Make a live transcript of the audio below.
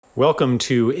Welcome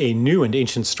to A New and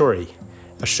Ancient Story,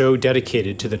 a show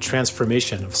dedicated to the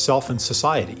transformation of self and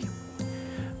society.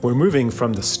 We're moving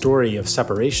from the story of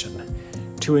separation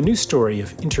to a new story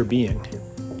of interbeing.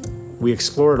 We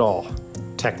explore it all: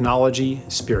 technology,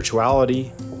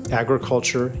 spirituality,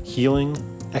 agriculture, healing,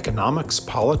 economics,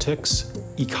 politics,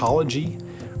 ecology,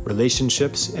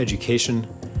 relationships, education,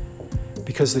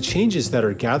 because the changes that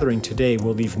are gathering today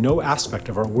will leave no aspect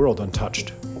of our world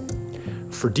untouched.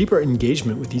 For deeper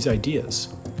engagement with these ideas,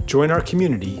 join our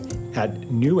community at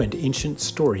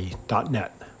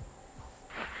newandancientstory.net.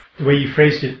 The way you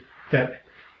phrased it, that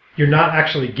you're not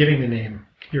actually giving the name,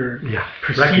 you're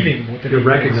perceiving what the name is. You're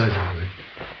recognizing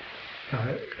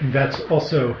it. And that's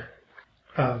also,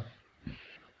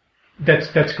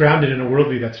 that's grounded in a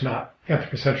worldview that's not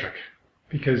anthropocentric.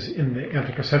 Because in the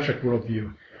anthropocentric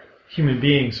worldview, human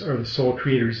beings are the sole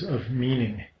creators of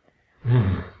meaning.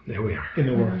 There we are. In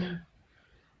the world.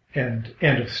 And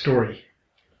of story.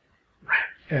 Right.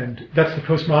 And that's the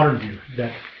postmodern view,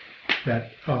 that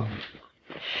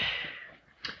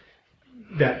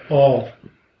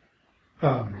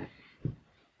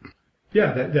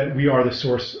we are the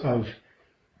source of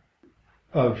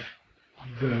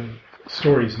the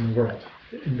stories in the world.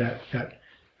 And that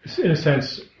in a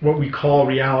sense, what we call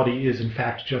reality is in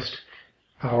fact just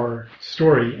our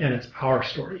story, and it's our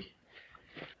story.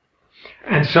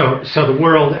 And so the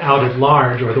world out at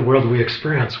large, or the world we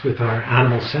experience with our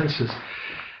animal senses,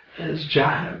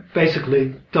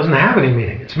 basically doesn't have any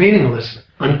meaning. It's meaningless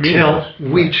until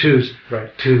we choose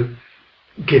to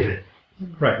give it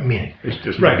meaning. It's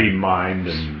just to be mined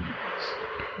and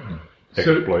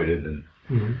exploited.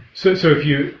 So if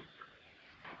you...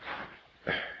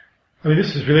 I mean,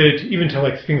 this is related even to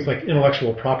like things like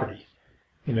intellectual property,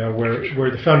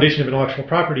 where the foundation of intellectual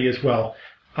property is, well,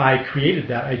 I created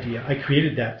that idea, I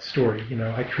created that story,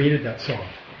 I created that song.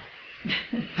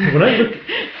 When I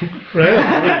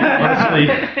honestly,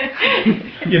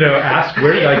 ask,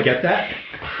 where did I get that?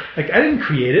 Like, I didn't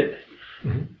create it.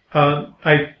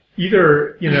 I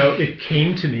either, it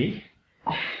came to me,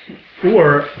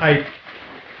 or I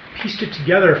pieced it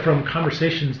together from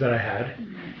conversations that I had.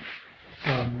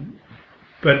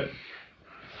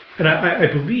 I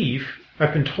believe,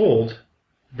 I've been told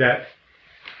that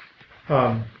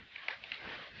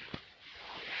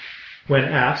when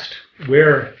asked,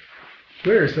 where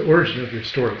is the origin of your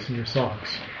stories and your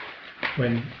songs,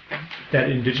 when that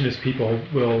indigenous people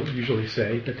will usually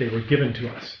say that they were given to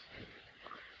us.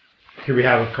 Here we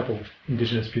have a couple of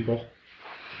indigenous people.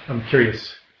 I'm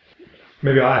curious.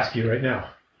 Maybe I'll ask you right now.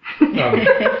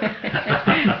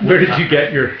 Where did you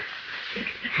get your...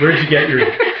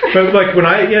 But like when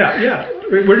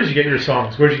where did you get your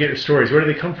songs? Where did you get your stories? Where do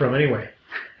they come from anyway?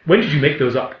 When did you make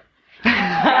those up?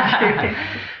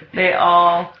 They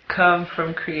all come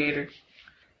from Creator.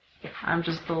 I'm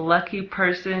just the lucky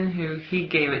person who He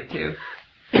gave it to.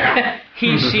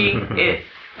 He, she, it.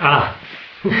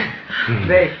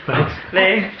 They. Thanks.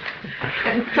 They.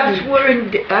 And plus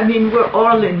we're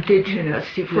all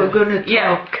indigenous. If we're going to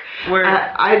talk,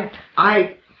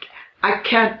 I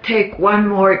can't take one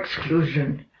more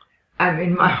exclusion. I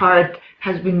mean, my heart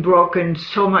has been broken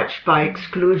so much by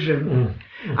exclusion.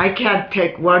 I can't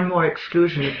take one more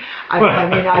exclusion.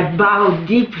 I bow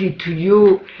deeply to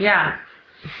you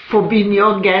for being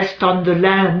your guest on the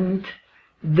land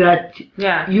that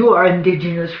you are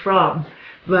indigenous from.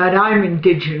 But I'm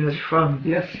indigenous from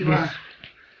this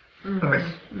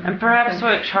earth. And perhaps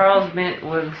what Charles meant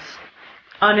was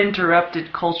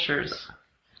uninterrupted cultures.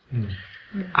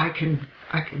 I can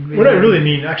really... What I really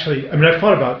mean, actually, I've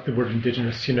thought about the word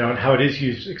indigenous, and how it is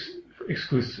used in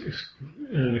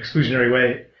an exclusionary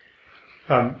way.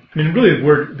 Really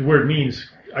the word means,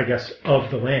 I guess,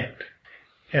 of the land.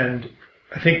 And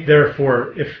I think,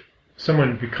 therefore, if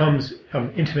someone becomes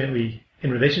intimately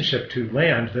in relationship to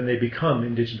land, then they become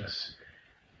indigenous.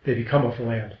 They become of the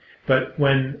land. But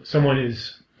when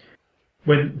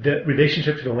the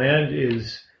relationship to the land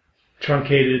is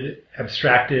truncated,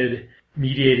 abstracted,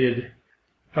 mediated,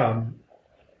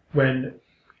 when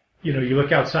you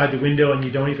look outside the window and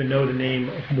you don't even know the name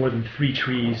of more than 3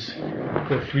 trees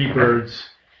or 3 birds,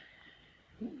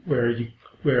 where you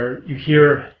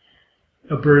hear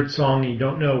a bird song and you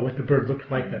don't know what the bird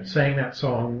looked like that sang that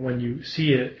song, when you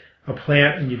see a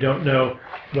plant and you don't know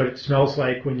what it smells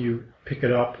like when you pick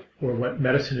it up or what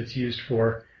medicine it's used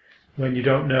for, when you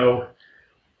don't know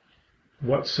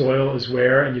what soil is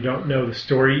where, and you don't know the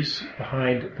stories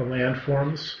behind the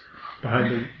landforms,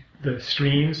 behind the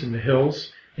streams and the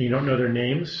hills, and you don't know their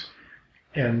names,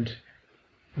 and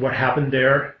what happened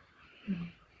there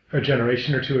a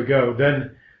generation or two ago,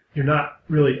 then you're not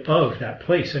really of that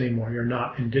place anymore. You're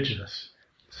not indigenous.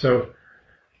 So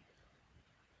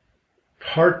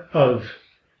part of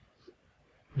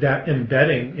that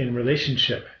embedding in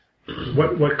relationship,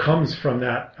 what comes from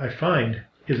that, I find,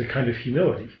 is a kind of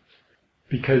humility,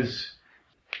 because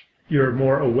you're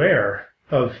more aware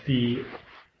of the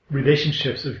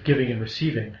relationships of giving and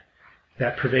receiving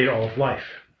that pervade all of life.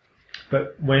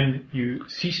 But when you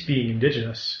cease being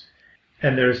indigenous,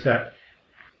 and there's that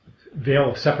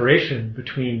veil of separation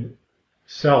between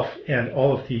self and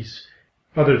all of these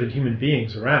other than human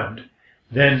beings around,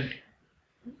 then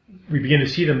we begin to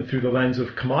see them through the lens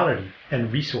of commodity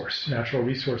and resource, natural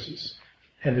resources.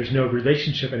 And there's no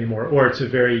relationship anymore, or it's a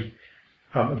very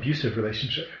abusive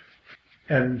relationship.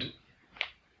 And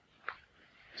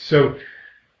so,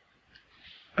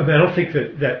 I don't think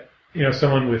that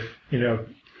someone with,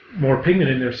 more pigment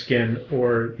in their skin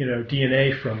or,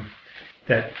 DNA from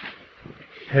that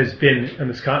has been on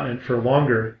this continent for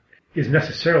longer is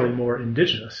necessarily more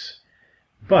indigenous.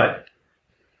 But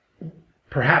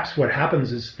perhaps what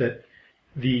happens is that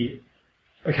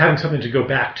having something to go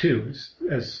back to,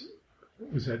 as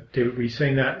was that David, were you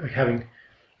saying that? Like having,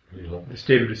 this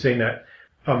David was saying that,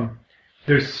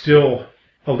 there's still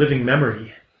a living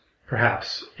memory,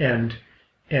 perhaps, and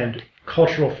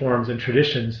cultural forms and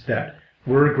traditions that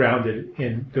were grounded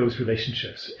in those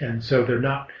relationships. And so they're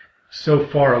not so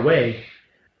far away.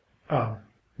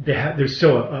 There's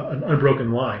still an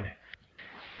unbroken line.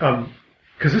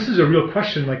 Because this is a real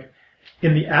question, like,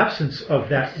 in the absence of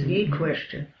that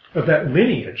question, of that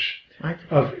lineage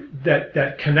of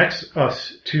that connects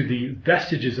us to the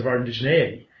vestiges of our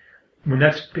indigeneity, when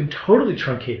that's been totally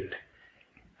truncated,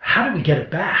 how do we get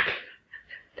it back?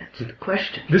 That's the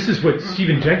question. This is what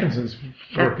Stephen Jenkinson's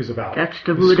work is about. That's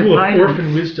the root school of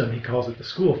orphan wisdom, he calls it, the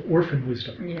school of orphan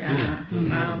wisdom. Yeah.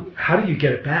 Wow. How do you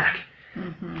get it back?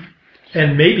 Mm-hmm.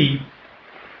 And maybe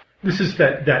this is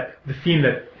the theme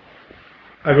that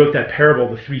I wrote that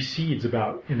parable, The Three Seeds,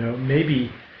 about.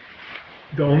 Maybe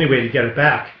the only way to get it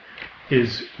back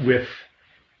is with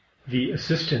the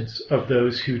assistance of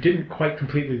those who didn't quite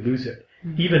completely lose it,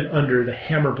 even under the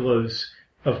hammer blows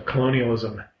of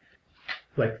colonialism,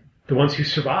 like the ones who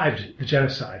survived the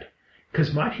genocide.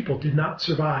 Because my people did not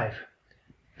survive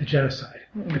the genocide,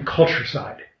 the culture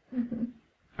side. Mm-hmm.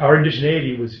 Our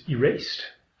indigeneity was erased.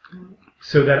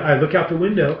 So that I look out the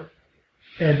window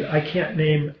and I can't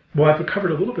name, I've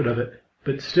recovered a little bit of it,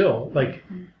 but still, like,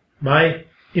 my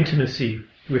intimacy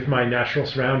with my natural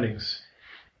surroundings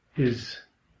is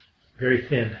very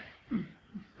thin.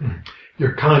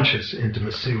 Your conscious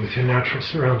intimacy with your natural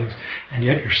surroundings, and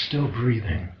yet you're still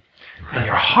breathing. And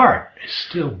your heart is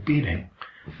still beating.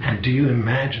 And do you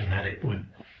imagine that it would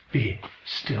be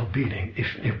still beating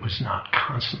if it was not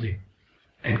constantly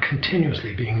and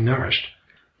continuously being nourished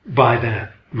by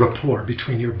that rapport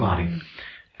between your body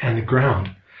and the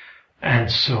ground?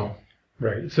 And so,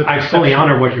 right. I fully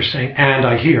honor what you're saying, and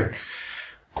I hear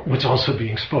what's also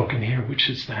being spoken here, which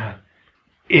is that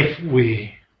if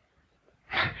we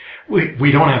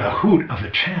don't have a hoot of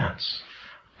a chance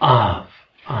of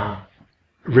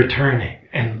returning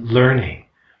and learning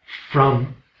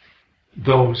from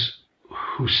those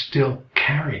who still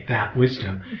carry that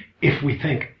wisdom, if we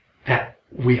think that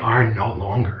we are no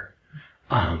longer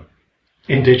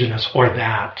indigenous, or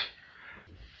that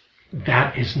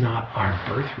is not our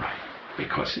birthright,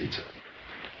 because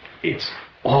it's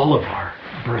all of our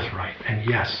birthright. And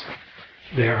yes,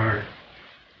 there are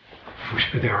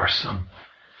some,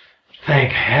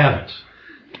 thank heavens,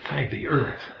 thank the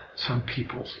earth, some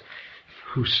peoples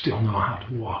who still know how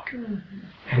to walk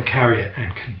and carry it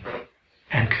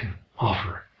and can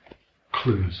offer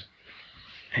clues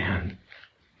and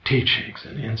teachings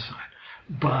and insight.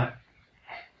 But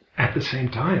at the same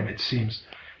time, it seems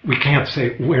we can't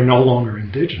say we're no longer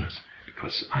indigenous,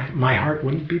 because my heart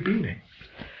wouldn't be beating.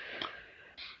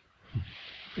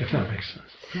 If that makes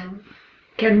sense. So,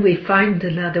 can we find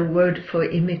another word for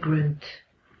immigrant?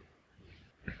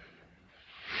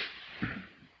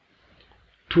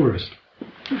 Tourist.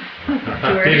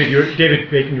 David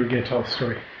Bacon, you were going to tell a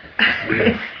story.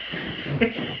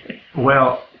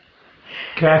 Well,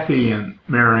 Kathy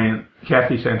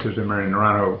Sanchez and Marion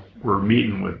Naranjo were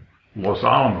meeting with Los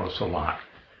Alamos a lot,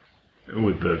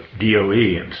 with the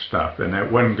DOE and stuff, and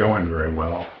that wasn't going very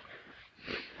well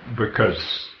because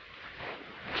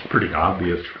it's pretty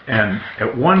obvious. And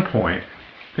at one point,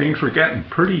 things were getting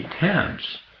pretty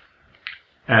tense.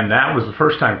 And that was the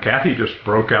first time Kathy just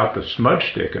broke out the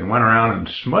smudge stick and went around and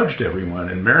smudged everyone.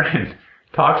 And Marion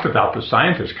talks about the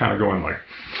scientists kind of going like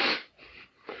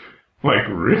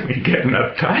really getting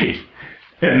uptight.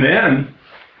 And then,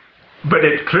 but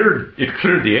it cleared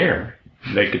the air.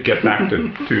 They could get back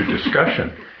to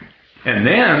discussion. And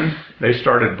then they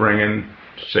started bringing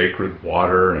sacred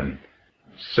water and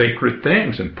sacred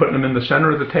things and putting them in the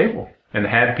center of the table and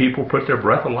had people put their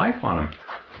breath of life on them.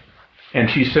 And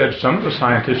she said some of the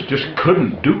scientists just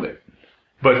couldn't do it,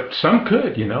 but some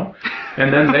could,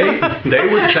 And then they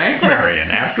would thank Marion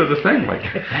after the thing, like,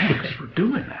 thanks for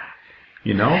doing that,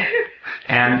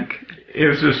 And it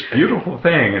was this beautiful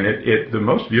thing, and the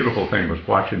most beautiful thing was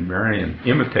watching Marion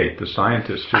imitate the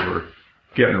scientists who were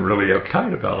getting really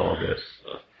uptight about all this.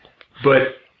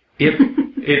 But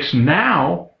it's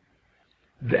now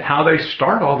how they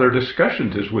start all their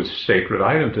discussions is with sacred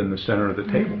items in the center of the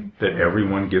table that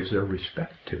everyone gives their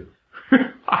respect to.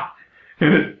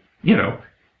 And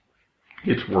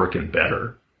it's working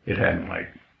better. It hadn't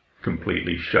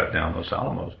completely shut down Los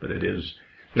Alamos, but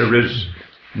there is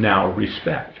now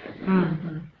respect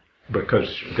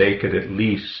because they could at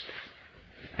least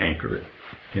anchor it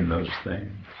in those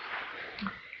things.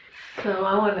 So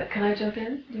can I jump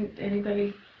in?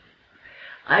 Anybody?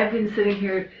 I've been sitting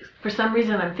here, for some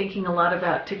reason I'm thinking a lot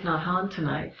about Thich Nhat Hanh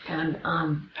tonight. And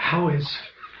how is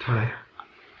Ty?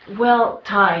 Well,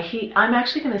 Ty, I'm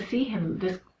actually going to see him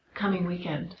this coming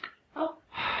weekend. Oh,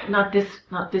 not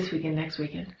this weekend, next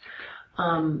weekend.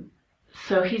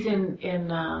 So he's in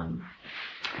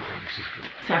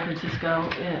San Francisco,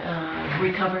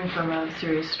 recovering from a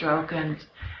serious stroke, and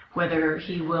whether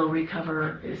he will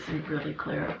recover isn't really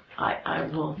clear. I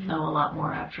will know a lot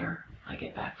more after I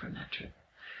get back from that trip.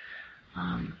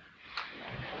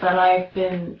 But I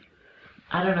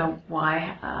don't know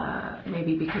why,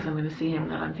 maybe because I'm going to see him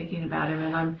that I'm thinking about him,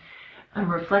 and I'm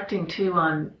reflecting too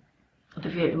on the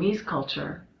Vietnamese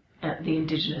culture, the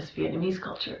indigenous Vietnamese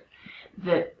culture,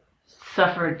 that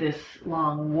suffered this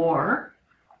long war.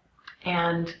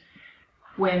 And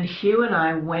when Hugh and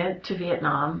I went to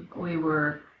Vietnam, we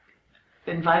were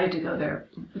invited to go there.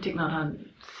 Thich Nhat Hanh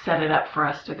set it up for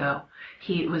us to go.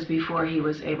 It was before he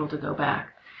was able to go back.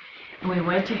 And we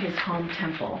went to his home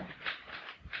temple,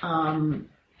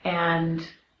 and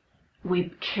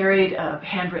we carried a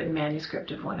handwritten manuscript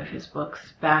of one of his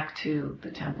books back to the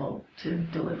temple to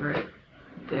deliver it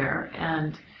there.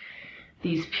 And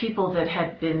these people that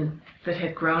had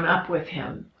grown up with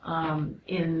him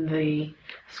in the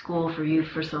School for Youth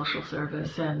for Social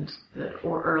Service and the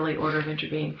Early Order of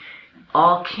Interbeing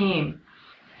all came.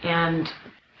 And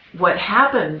what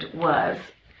happened was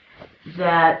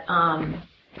that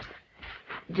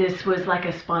this was like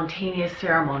a spontaneous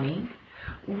ceremony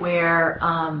where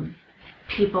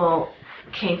people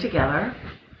came together.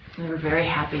 They were very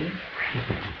happy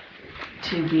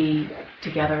to be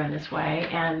together in this way,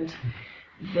 and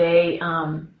they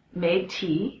made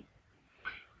tea,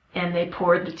 and they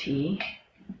poured the tea,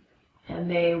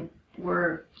 and they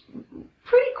were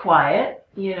pretty quiet,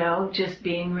 just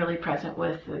being really present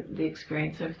with the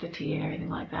experience of the tea and everything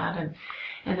like that.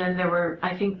 And then there were,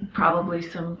 I think, probably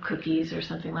some cookies or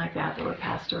something like that were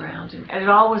passed around. And it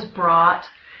all was brought,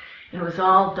 and it was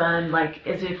all done like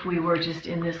as if we were just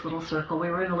in this little circle.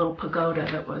 We were in a little pagoda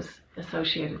that was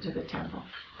associated to the temple.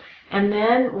 And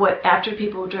then after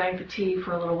people drank the tea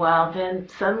for a little while, then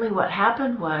suddenly what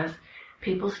happened was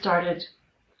people started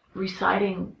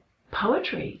reciting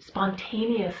poetry,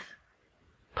 spontaneous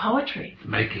poetry.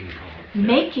 Making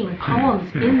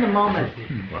poems in the moment.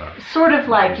 Wow. Sort of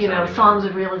like, songs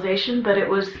of realization, but it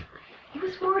was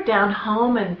more down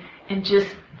home and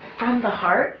just from the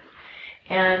heart,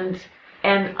 and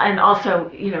also,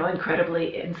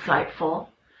 incredibly insightful.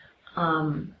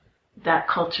 That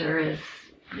culture is,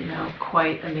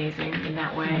 quite amazing in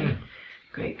that way.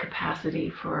 Great capacity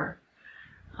for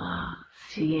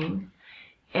seeing.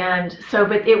 And so,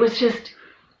 but it was just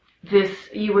this,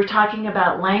 you were talking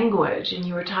about language, and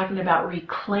you were talking about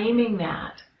reclaiming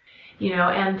that,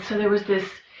 and so there was this,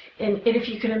 and if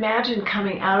you can imagine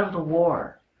coming out of the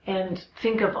war, and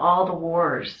think of all the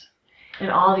wars, and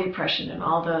all the oppression, and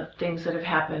all the things that have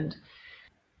happened,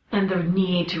 and the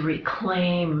need to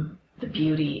reclaim the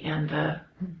beauty and the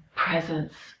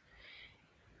presence,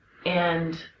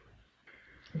 and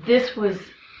this was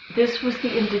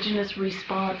the indigenous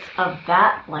response of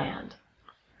that land,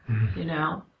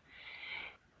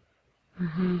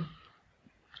 Mm-hmm.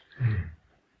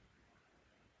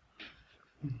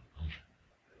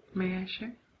 May I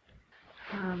share?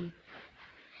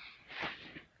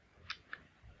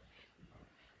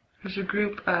 There's a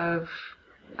group of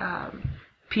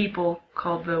people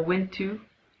called the Wintu,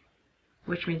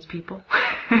 which means people.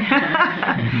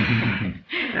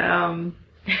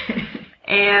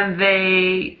 And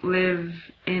they live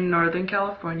in Northern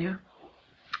California.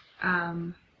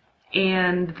 And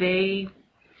they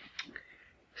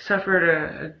suffered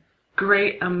a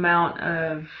great amount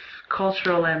of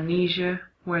cultural amnesia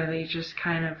where they just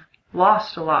kind of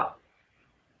lost a lot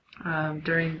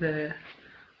during the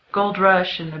gold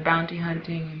rush and the bounty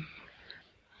hunting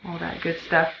and all that good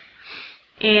stuff.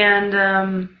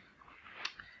 And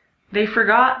they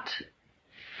forgot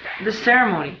the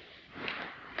ceremony,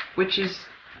 which is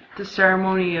the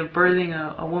ceremony of birthing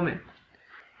a woman.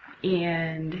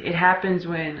 And it happens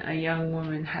when a young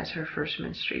woman has her first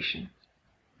menstruation.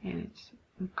 And it's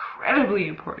incredibly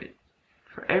important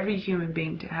for every human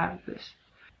being to have this,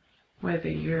 whether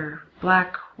you're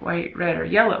black, white, red, or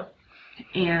yellow.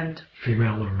 And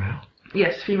female or male?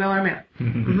 Yes, female or male.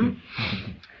 Mm-hmm.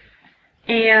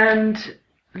 And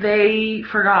they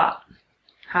forgot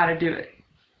how to do it.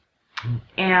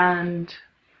 And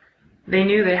they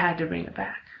knew they had to bring it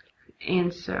back.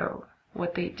 And so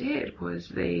what they did was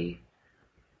they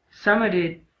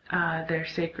summited their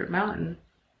sacred mountain,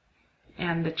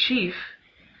 and the chief,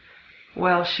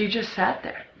 well, she just sat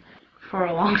there for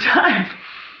a long time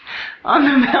on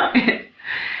the mountain.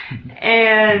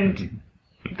 And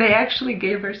they actually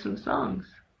gave her some songs,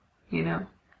 you know.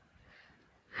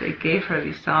 They gave her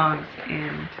these songs,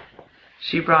 and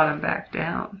she brought them back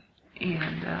down.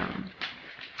 And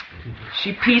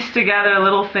she pieced together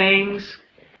little things.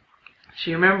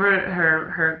 She remembered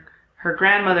her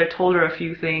grandmother told her a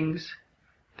few things.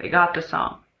 They got the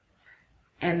song.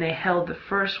 And they held the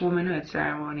first womanhood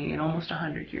ceremony in almost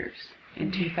 100 years,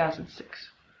 in 2006.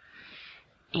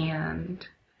 And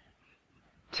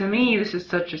to me, this is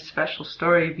such a special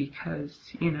story because,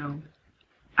 you know,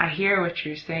 I hear what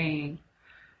you're saying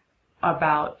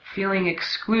about feeling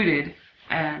excluded,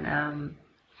 and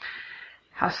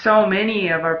how so many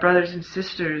of our brothers and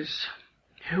sisters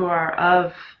who are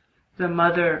of the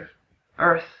Mother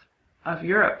Earth of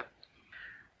Europe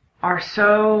are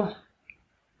so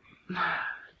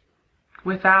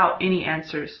without any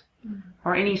answers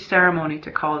or any ceremony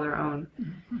to call their own.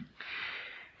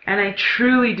 And I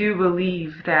truly do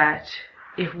believe that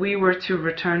if we were to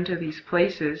return to these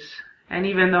places, and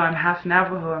even though I'm half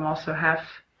Navajo, I'm also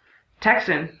half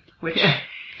Texan, which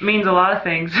means a lot of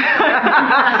things. But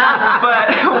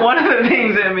one of the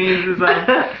things it means is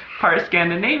I'm part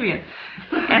Scandinavian.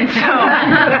 And so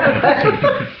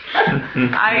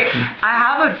I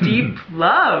have a deep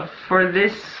love for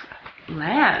this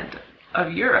land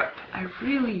of Europe. I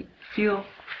really feel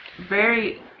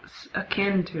very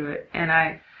akin to it. And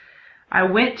I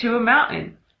went to a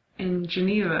mountain in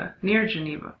Geneva, near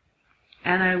Geneva,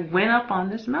 and I went up on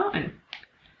this mountain.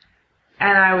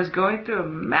 And I was going through a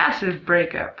massive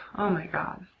breakup. Oh my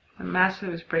God. The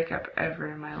massivest breakup ever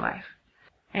in my life.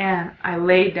 And I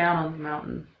laid down on the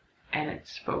mountain and it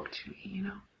spoke to me, you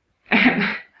know.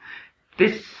 And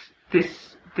this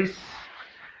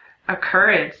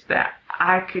occurrence that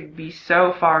I could be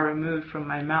so far removed from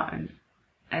my mountain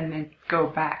and then go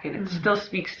back, and it still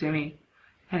speaks to me.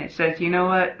 And it says, you know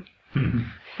what?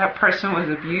 That person was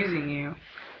abusing you.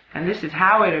 And this is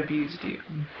how it abused you.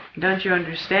 Don't you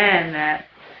understand that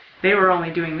they were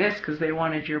only doing this because they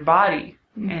wanted your body?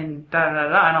 And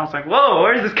da-da-da. And I was like, whoa,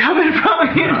 where's this coming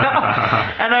from? You know?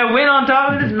 And I went on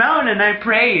top of this mountain and I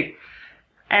prayed.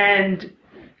 And,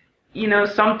 you know,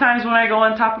 sometimes when I go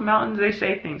on top of mountains, they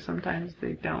say things. Sometimes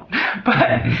they don't.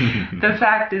 But the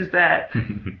fact is that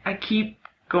I keep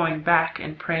going back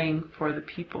and praying for the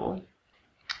people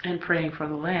and praying for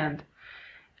the land.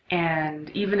 And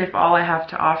even if all I have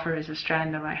to offer is a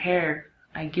strand of my hair,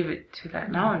 I give it to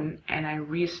that mountain and I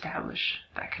reestablish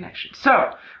that connection.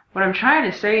 So, what I'm trying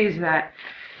to say is that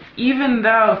even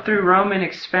though through Roman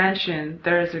expansion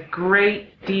there's a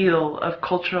great deal of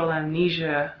cultural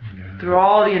amnesia through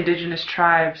all the indigenous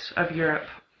tribes of Europe,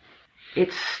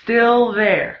 it's still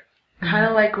there. Kind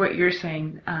of like what you're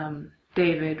saying,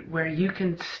 David, where you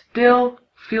can still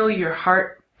feel your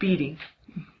heart beating.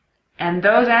 And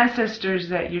those ancestors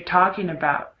that you're talking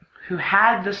about, who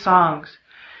had the songs,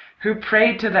 who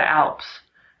prayed to the Alps,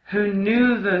 who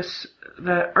knew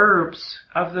the herbs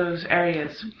of those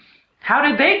areas, how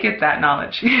did they get that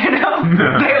knowledge? You know,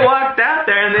 they walked out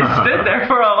there and they stood there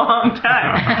for a long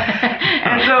time.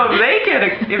 And so if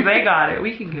they got it,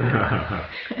 we can get it.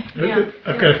 Yeah.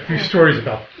 I've got a few stories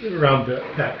around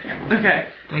that. Okay.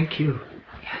 Thank you.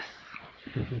 Yes.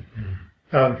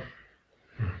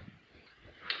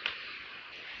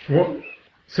 Well,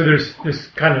 so there's this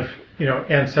kind of, you know,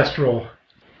 ancestral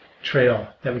trail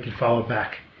that we can follow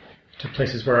back to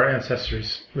places where our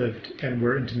ancestors lived and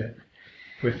were intimate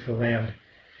with the land.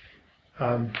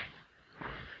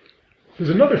 There's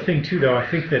another thing too, though. I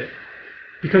think that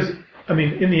because, I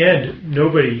mean, in the end,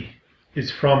 nobody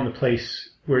is from the place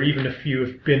where, even if you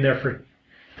have been there for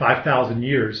 5,000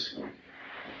 years,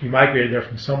 you migrated there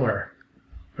from somewhere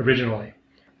originally.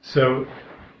 So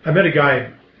I met a guy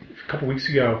a couple weeks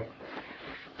ago,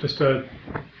 just a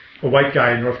white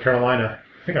guy in North Carolina.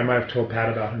 I think I might have told Pat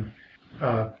about him.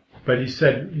 But he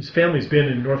said his family's been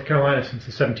in North Carolina since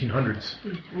the 1700s.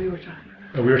 We were talking about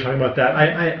We were talking about that.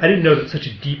 I didn't know that such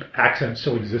a deep accent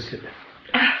still existed.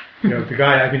 You know, the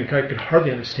guy, I could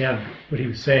hardly understand what he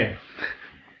was saying.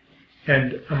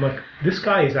 And I'm like, this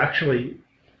guy is actually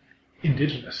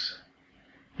indigenous,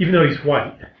 even though he's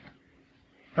white.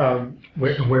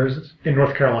 Where is this? In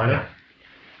North Carolina.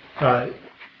 And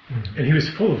he was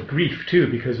full of grief, too,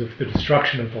 because of the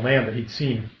destruction of the land that he'd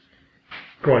seen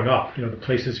growing up, you know, the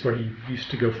places where he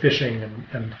used to go fishing.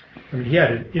 And I mean, he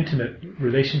had an intimate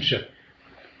relationship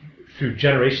through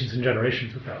generations and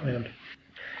generations with that land.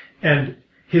 And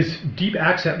his deep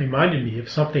accent reminded me of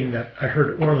something that I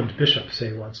heard Orland Bishop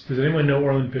say once. Does anyone know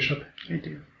Orland Bishop? I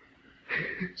do.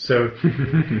 So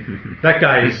that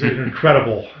guy is an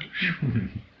incredible.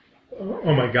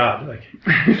 Oh my God! Like,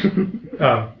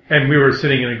 and we were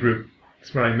sitting in a group.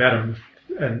 That's when I met him,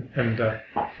 and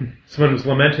someone was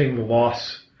lamenting the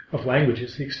loss of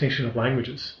languages, the extinction of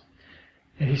languages,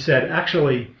 and he said,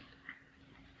 actually,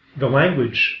 the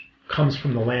language comes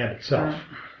from the land itself,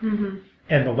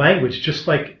 and the language, just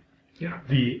like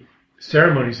the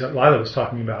ceremonies that Lila was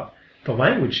talking about, the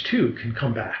language too can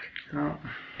come back. Oh.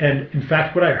 And in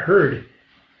fact, what I heard.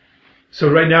 So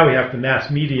right now we have the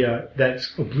mass media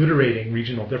that's obliterating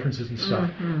regional differences and stuff.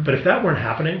 But if that weren't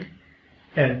happening,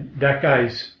 and that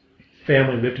guy's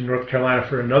family lived in North Carolina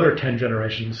for another 10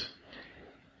 generations,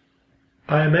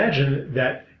 I imagine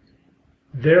that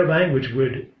their language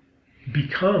would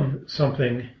become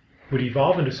something, would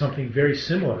evolve into something very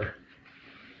similar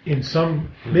in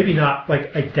some, maybe not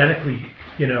like identically,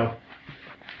 you know,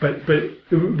 but it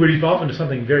would evolve into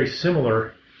something very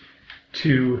similar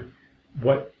to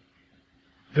what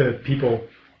the people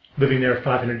living there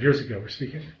 500 years ago were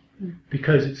speaking,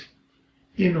 because it's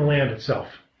in the land itself.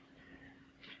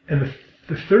 And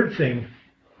the third thing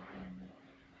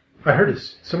I heard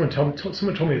is someone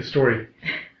told me a story.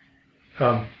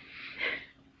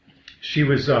 She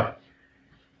was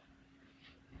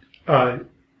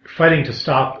fighting to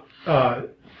stop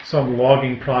some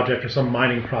logging project or some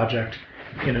mining project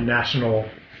in a national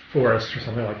forest or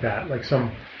something like that, like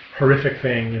some horrific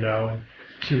thing, you know. And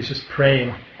she was just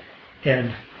praying,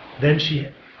 and then she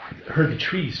heard the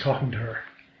trees talking to her,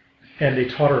 and they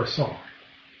taught her a song.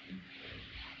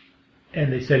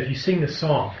 And they said, if you sing this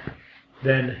song,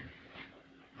 then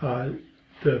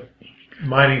the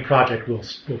mining project will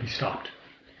be stopped.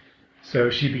 So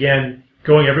she began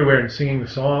going everywhere and singing the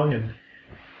song, and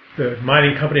the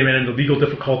mining company ran into legal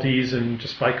difficulties, and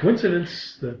just by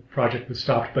coincidence, the project was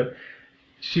stopped. But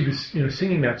she was, you know,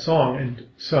 singing that song, and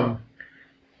some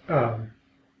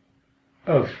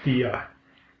of the I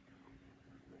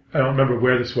don't remember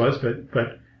where this was,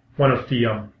 but one of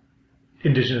the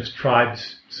indigenous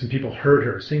tribes, some people heard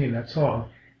her singing that song,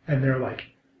 and they're like,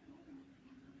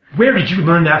 "Where did you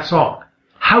learn that song?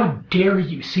 How dare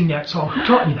you sing that song? Who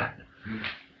taught you that?"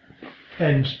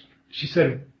 And she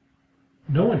said,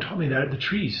 "No one taught me that. The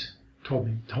trees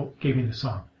gave me the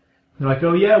song." And they're like,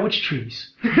 "Oh yeah, which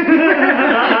trees?"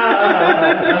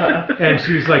 And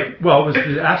she was like, "Well, it was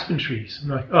the aspen trees."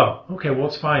 And they're like, "Oh, okay, well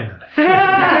it's fine then."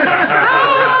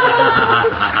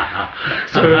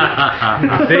 So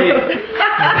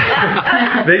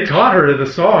they taught her the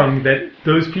song that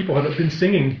those people had been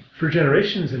singing for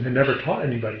generations and had never taught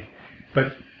anybody.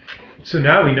 But so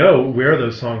now we know where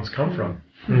those songs come from.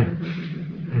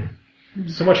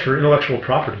 So much for intellectual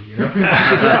property, you know.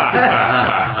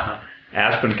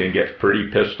 Aspen can get pretty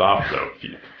pissed off though. If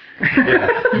you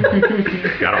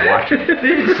gotta watch it.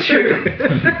 It's true.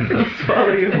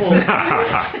 Swallow you whole.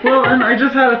 Well, and I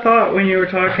just had a thought when you were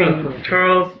talking,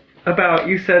 Charles, about,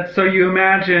 you said, so you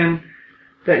imagine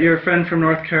that your friend from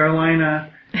North Carolina,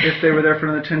 if they were there for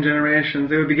another 10 generations,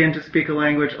 they would begin to speak a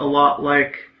language a lot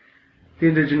like the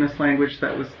indigenous language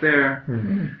that was there.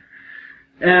 Mm-hmm.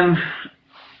 And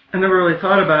I never really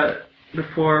thought about it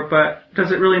before, but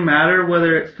does it really matter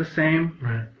whether it's the same?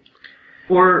 Right.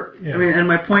 Or, yeah. I mean, and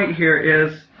my point here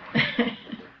is,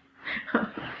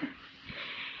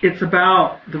 it's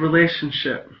about the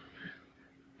relationship,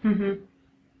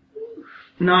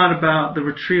 not about the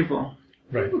retrieval.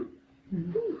 Right.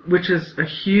 Which is a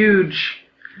huge,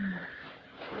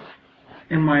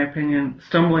 in my opinion,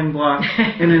 stumbling block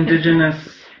in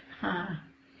indigenous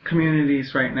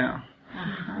communities right now.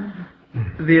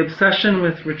 The obsession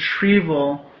with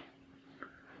retrieval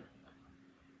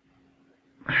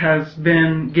has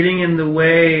been getting in the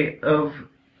way of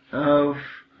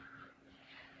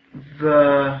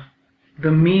the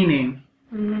meaning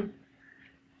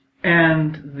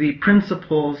and the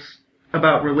principles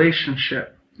about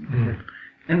relationship.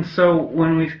 And so what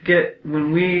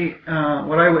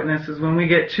I witness is when we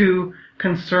get too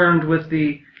concerned with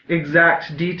the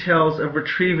exact details of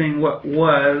retrieving what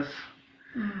was,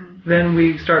 then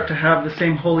we start to have the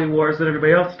same holy wars that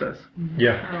everybody else does.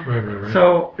 Yeah. Right.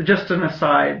 So just an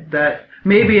aside that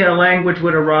maybe a language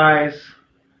would arise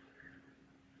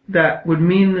that would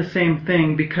mean the same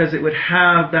thing because it would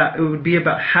have that, it would be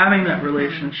about having that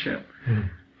relationship.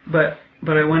 But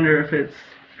I wonder if it's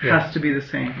has to be the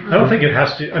same. I don't think it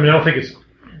has to. I mean, I don't think it's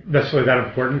necessarily that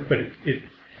important, but it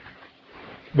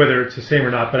whether it's the same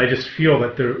or not. But I just feel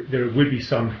that there would be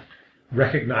some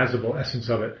recognizable essence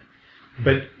of it,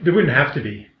 but there wouldn't have to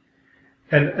be.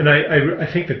 And I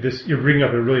think that this, you're bringing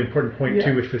up a really important point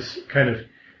too, with this kind of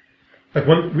like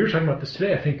we were talking about this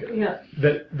today. I think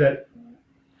that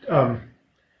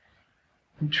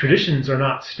traditions are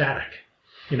not static.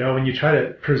 You know, when you try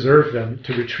to preserve them,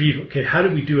 to retrieve, okay, how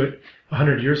did we do it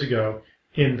 100 years ago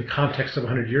in the context of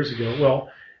 100 years ago? Well,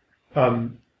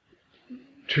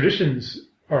 traditions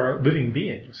are living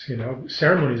beings, you know,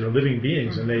 ceremonies are living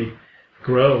beings, and they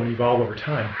grow and evolve over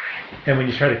time. And when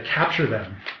you try to capture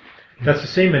them, that's the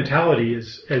same mentality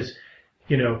as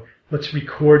you know, let's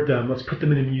record them, let's put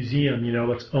them in a museum, you know,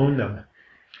 let's own them.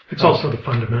 It's also the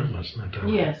fundamentalist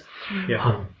mentality. Yes.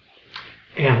 Yeah.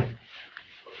 And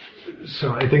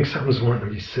so I think something's wanting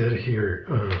to be said here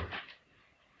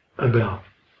about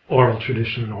oral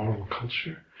tradition and oral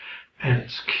culture. And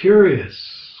it's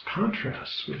curious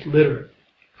contrast with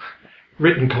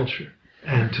written culture,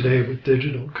 and today with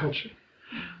digital culture.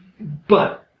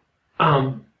 But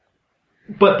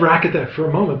bracket that for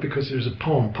a moment, because there's a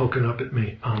poem poking up at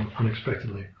me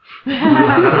unexpectedly.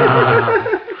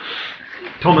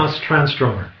 Thomas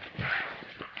Tranströmer,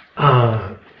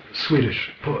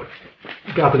 Swedish poet,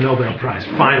 got the Nobel Prize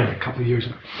finally a couple of years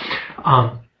ago.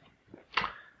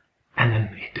 And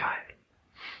then he died.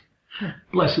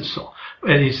 Bless his soul.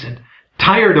 And he said,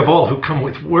 tired of all who come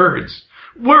with words,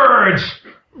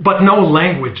 but no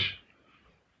language,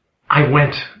 I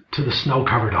went to the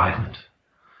snow-covered island.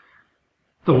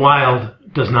 The wild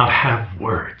does not have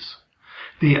words.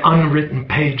 The unwritten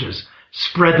pages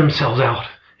spread themselves out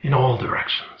in all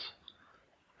directions.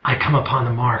 I come upon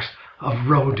the marks of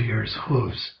roe deer's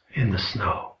hooves in the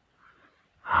snow.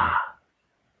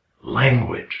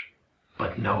 Language,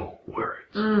 but no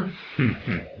words.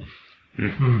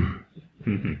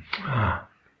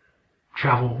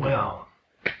 Travel well,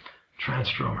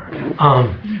 Tranströmer.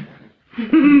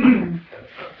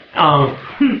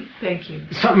 Thank you.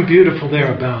 Something beautiful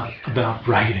there about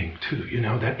writing too. You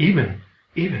know, that even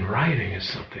writing is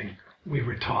something we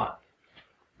were taught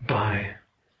by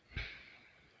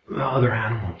the other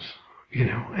animals. You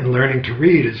know, and learning to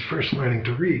read is first learning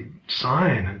to read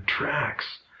sign and tracks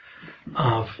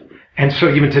and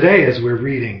so even today, as we're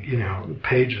reading, you know, the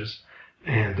pages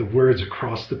and the words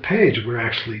across the page, we're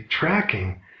actually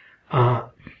tracking.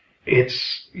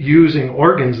 It's using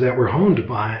organs that were honed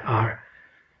by our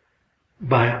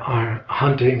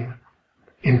hunting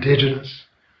indigenous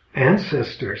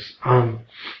ancestors,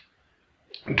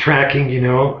 tracking, you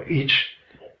know, each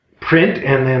print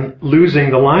and then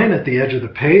losing the line at the edge of the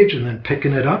page and then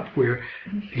picking it up where,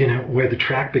 you know, where the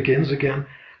track begins again.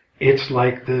 It's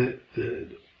like the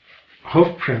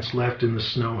hoof prints left in the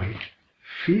snowy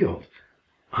field.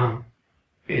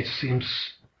 It seems,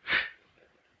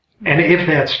 and if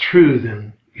that's true,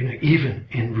 then, you know, even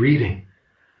in reading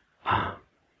a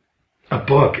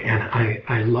book, and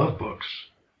I love books,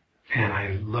 and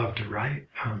I love to write,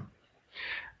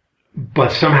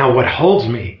 but somehow what holds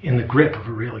me in the grip of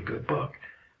a really good book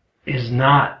is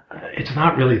it's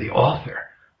not really the author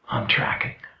I'm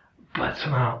tracking, but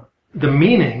somehow the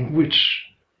meaning, which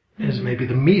is maybe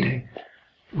the meeting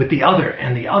with the other,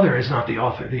 and the other is not the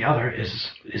author. The other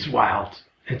is wild.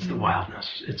 It's the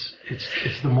wildness.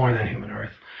 It's the more than human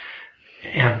earth.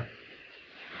 And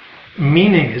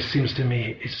meaning, it seems to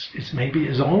me,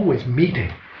 is always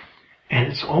meeting, and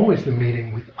it's always the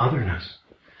meeting with otherness.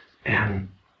 And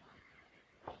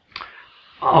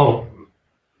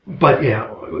but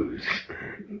yeah.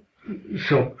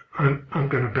 So I'm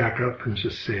going to back up and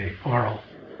just say oral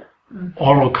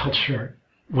culture,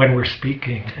 when we're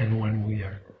speaking and when we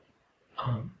are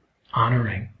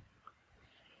honoring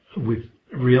with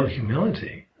real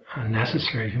humility,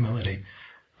 necessary humility,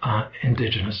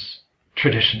 indigenous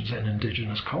traditions and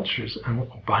indigenous cultures. And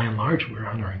by and large, we're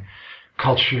honoring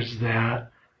cultures that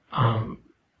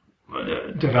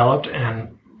developed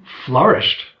and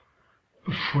flourished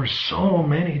for so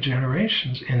many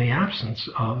generations in the absence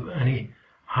of any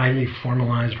highly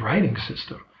formalized writing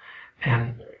system.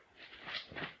 And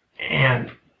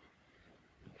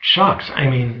shucks, I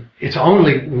mean, it's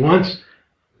only once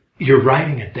you're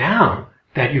writing it down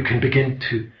that you can begin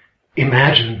to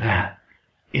imagine that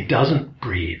it doesn't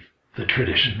breathe the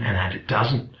tradition and that it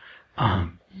doesn't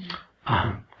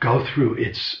go through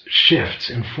its shifts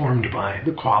informed by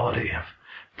the quality of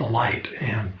the light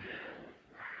and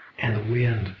the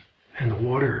wind and the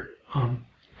water.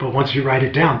 But once you write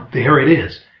it down, there it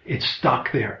is. It's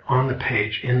stuck there on the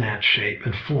page in that shape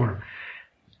and form.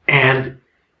 And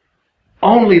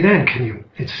only then can you,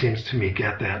 it seems to me,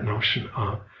 get that notion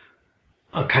of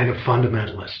a kind of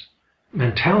fundamentalist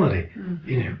mentality. Mm-hmm.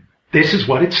 You know, this is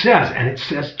what it says, and it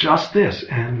says just this,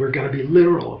 and we're going to be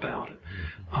literal about it.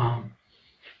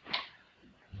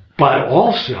 But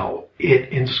also, it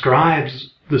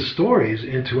inscribes the stories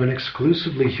into an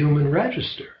exclusively human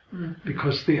register,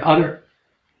 because the other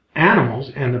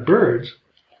animals and the birds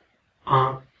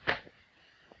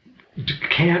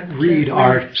can't read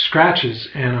our scratches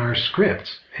and our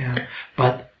scripts.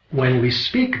 But when we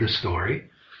speak the story,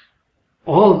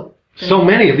 so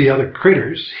many of the other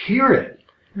critters hear it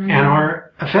and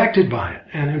are affected by it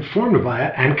and informed by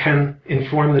it and can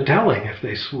inform the telling if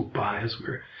they swoop by as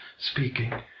we're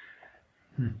speaking.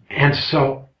 And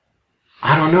so,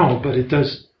 I don't know, but it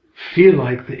does feel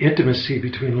like the intimacy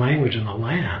between language and the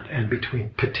land and between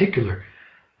particular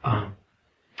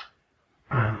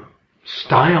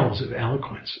styles of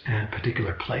eloquence and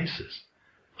particular places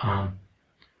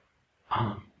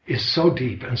is so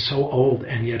deep and so old,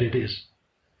 and yet it is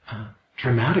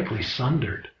dramatically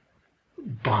sundered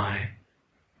by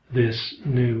this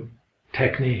new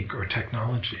technique or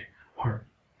technology or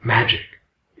magic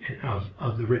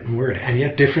of the written word. And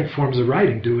yet different forms of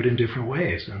writing do it in different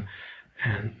ways.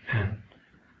 And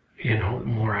you know,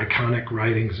 more iconic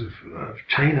writings of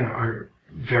China are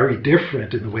very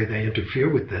different in the way they interfere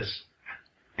with this,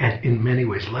 and in many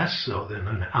ways less so than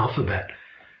an alphabet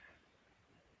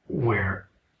where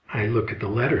I look at the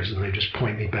letters and they just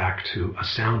point me back to a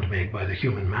sound made by the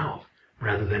human mouth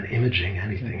rather than imaging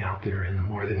anything out there in the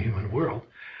more than human world,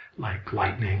 like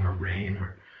lightning or rain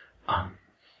or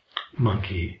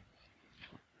monkey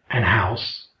and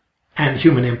house and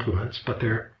human implements, but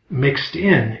they're mixed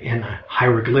in a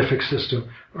hieroglyphic system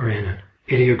or in an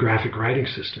ideographic writing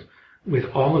system with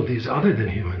all of these other than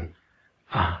human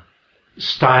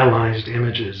stylized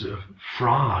images of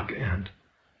frog and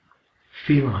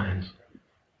felines.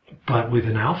 But with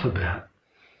an alphabet,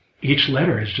 each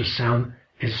letter is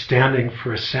standing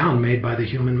for a sound made by the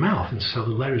human mouth, and so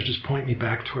the letters just point me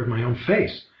back toward my own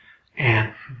face.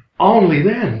 And only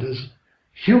then does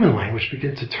human language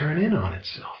begin to turn in on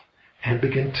itself and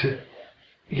begin to,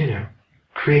 you know,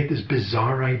 create this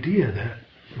bizarre idea that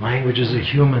language is a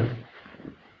human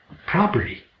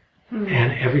property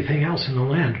and everything else in the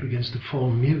land begins to fall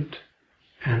mute.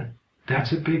 And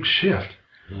that's a big shift.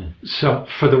 So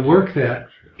for the work that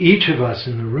each of us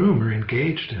in the room are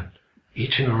engaged in,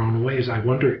 each in our own ways, I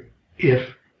wonder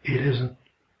if it isn't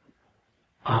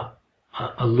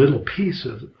a little piece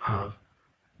of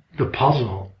the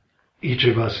puzzle each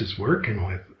of us is working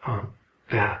with,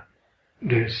 that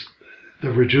there's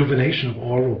the rejuvenation of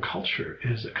oral culture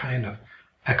is a kind of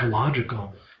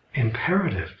ecological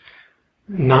imperative.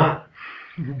 Not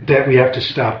that we have to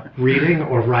stop reading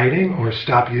or writing or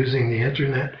stop using the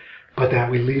internet, but that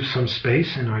we leave some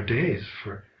space in our days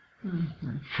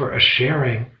for a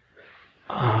sharing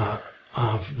of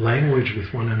language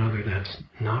with one another that's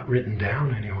not written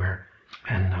down anywhere,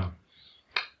 and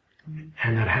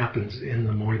that happens in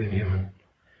the more than human.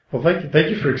 Well, thank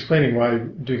you for explaining why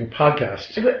I'm doing a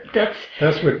podcast.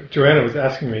 That's what Joanna was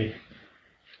asking me.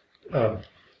 But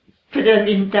I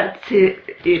mean, that's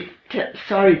it.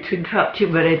 Sorry to interrupt you,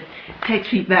 but it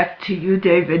takes me back to you,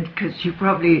 David, because you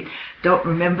probably don't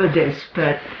remember this,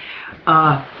 but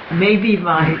maybe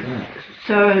my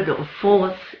third or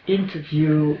fourth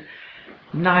interview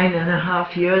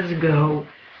 9.5 years ago,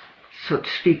 so to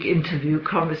speak,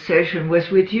 conversation was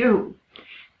with you.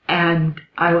 And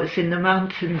I was in the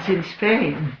mountains in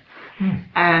Spain,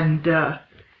 and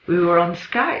we were on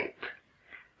Skype.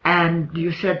 And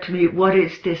you said to me, "What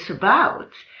is this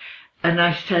about?" And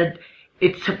I said,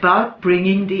 "It's about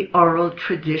bringing the oral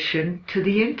tradition to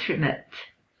the internet."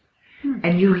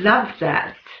 And you loved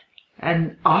that.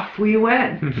 And off we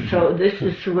went. So this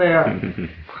is where...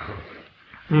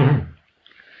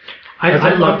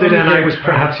 I loved it, and I was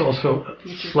perhaps also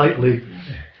slightly,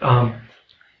 I'm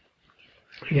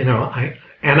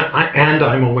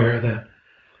aware that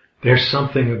there's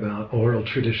something about oral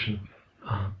tradition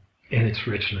in its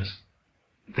richness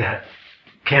that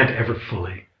can't ever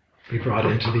fully be brought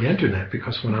into the internet,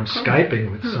 because when I'm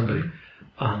Skyping with somebody,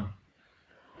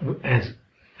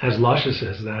 as luscious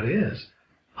as that is,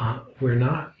 we're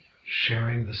not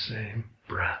sharing the same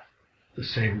breath, the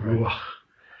same ruach,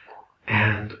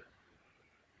 and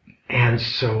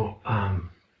so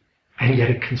and yet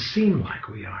it can seem like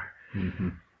we are. Mm-hmm.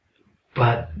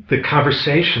 But the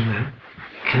conversation then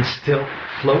can still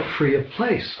float free of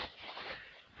place.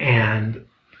 And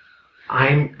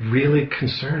I'm really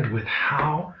concerned with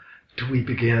how do we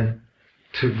begin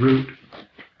to root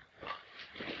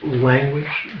language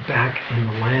back in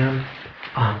the land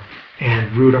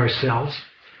and root ourselves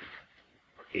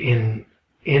in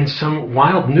some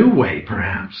wild new way,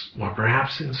 perhaps, or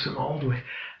perhaps in some old way,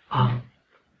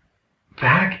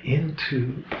 back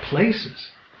into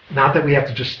places. Not that we have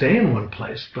to just stay in one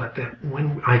place, but that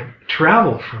when I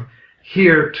travel from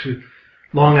here to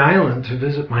Long Island to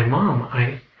visit my mom,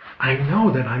 I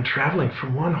know that I'm traveling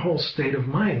from one whole state of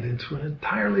mind into an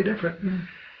entirely different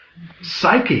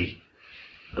psyche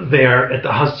there at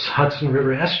the Hudson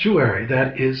River estuary.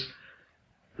 That is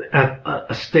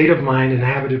a state of mind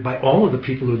inhabited by all of the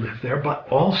people who live there, but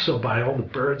also by all the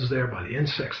birds there, by the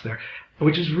insects there,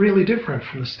 which is really different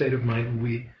from the state of mind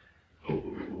we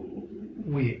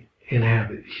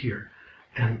inhabit here.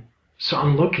 And so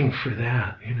I'm looking for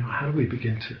that. How do we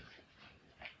begin to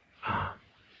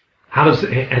how does,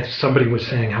 as somebody was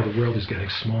saying, how the world is getting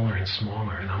smaller and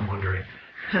smaller, and I'm wondering,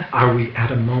 are we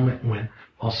at a moment when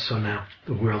also now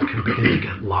the world can begin to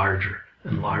get larger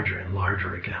and larger and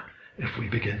larger again, if we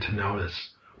begin to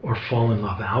notice or fall in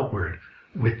love outward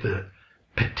with the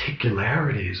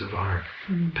particularities of our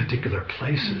particular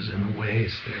places and the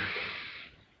ways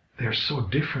they're so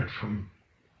different from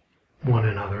one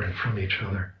another and from each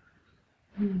other.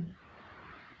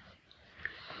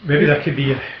 Maybe that could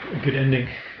be a good ending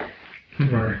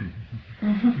to our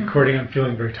recording. I'm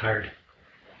feeling very tired.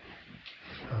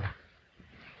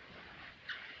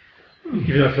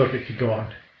 Even though I feel like it could go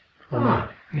on.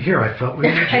 Here I felt we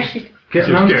were just getting Just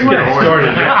getting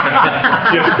started.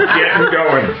 Just getting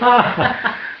going.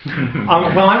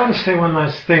 Well, I want to say one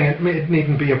last thing. It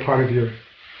needn't be a part of your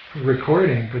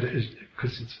recording, but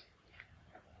because it's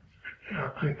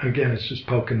again, it's just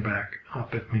poking back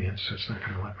up at me, and so it's not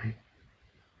going to let me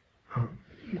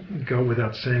go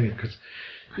without saying it, because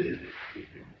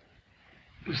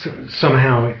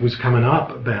somehow it was coming up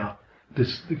about the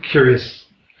curious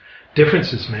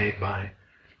differences made by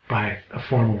a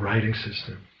formal writing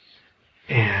system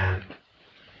and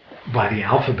by the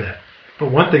alphabet.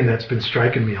 But one thing that's been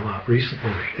striking me a lot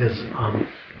recently is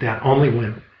that only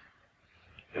when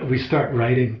we start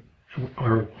writing,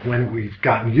 or when we've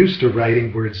gotten used to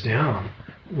writing words down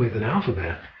with an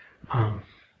alphabet,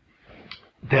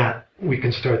 that we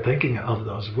can start thinking of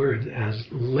those words as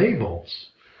labels.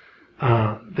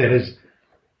 That is,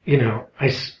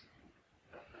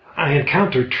 I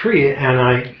encounter tree,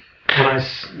 and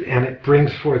it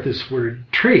brings forth this word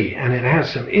tree, and it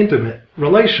has some intimate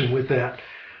relation with that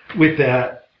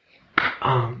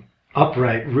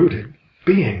upright rooted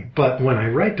being. But when I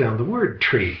write down the word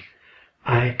tree,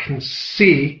 I can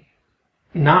see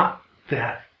not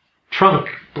that trunk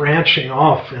branching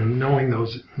off and knowing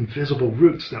those invisible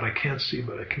roots that I can't see,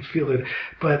 but I can feel it.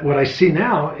 But what I see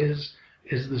now is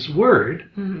this word,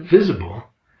 visible,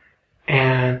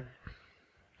 and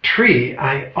tree.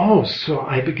 So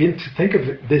I begin to think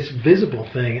of this visible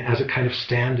thing as a kind of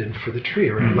stand-in for the tree,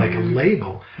 or like a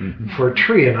label for a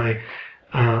tree. And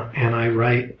I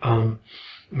write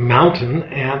mountain,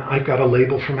 and I've got a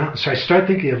label for mountain. So I start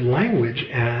thinking of language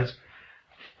as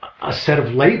a set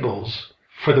of labels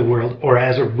for the world, or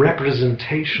as a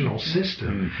representational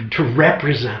system to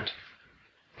represent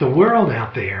the world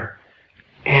out there.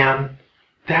 And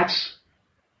that's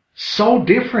so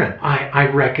different, I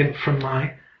reckon, from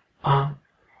my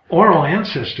oral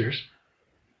ancestors,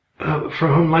 from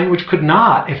whom language could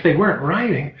not, if they weren't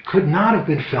writing, could not have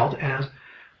been felt as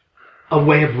a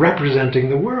way of representing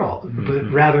the world, but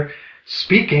rather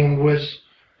speaking was,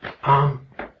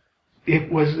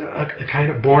 it was a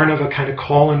kind of born of a kind of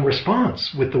call and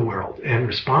response with the world, and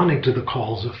responding to the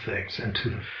calls of things, and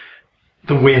to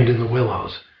the wind in the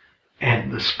willows,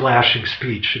 and the splashing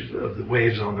speech of the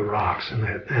waves on the rocks,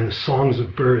 and the songs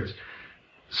of birds.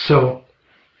 So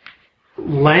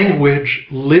language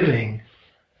living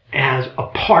as a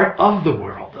part of the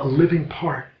world, a living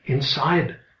part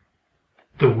inside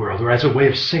the world, or as a way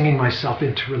of singing myself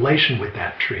into relation with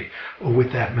that tree or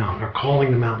with that mountain, or calling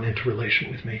the mountain into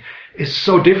relation with me, is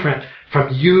so different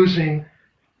from using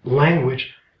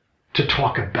language to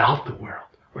talk about the world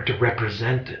or to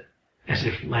represent it, as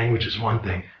if language is one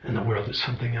thing and the world is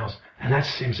something else. And that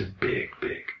seems a big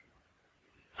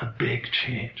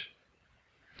change.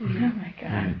 Oh my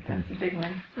God, that's a big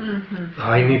one.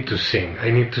 I need to sing.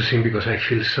 Because I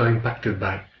feel so impacted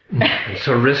by and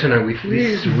so resonant with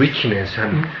this richness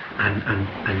and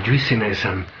juiciness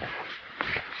and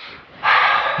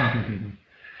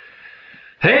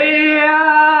hey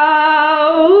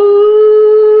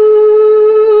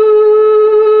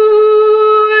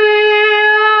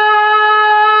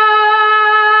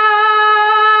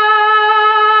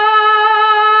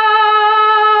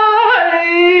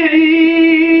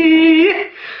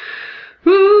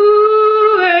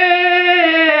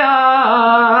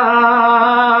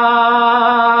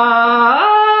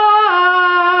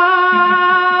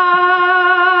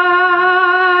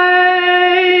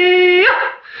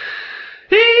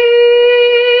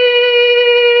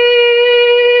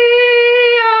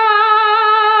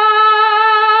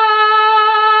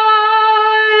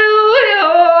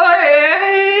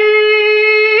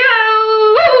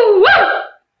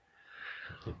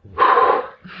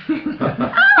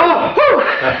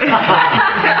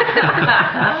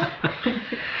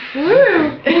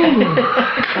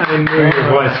I knew your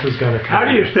voice was going to come. How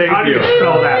do you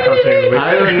spell that, Jose Luis?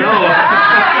 I don't know.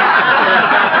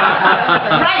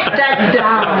 Write that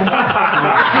down.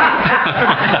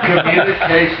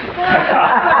 Communication.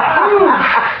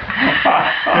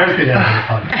 There's the end of the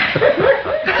podcast.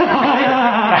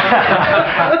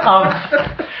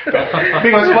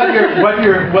 Because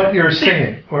what you're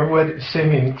singing, or what is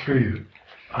singing through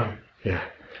you,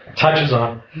 touches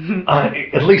on,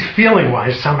 at least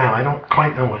feeling-wise somehow, I don't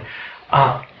quite know what,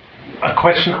 a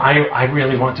question I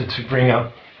really wanted to bring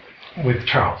up with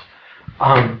Charles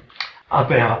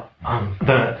about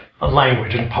the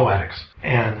language and poetics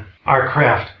and our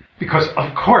craft. Because,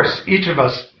 of course, each of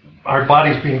us, our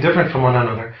bodies being different from one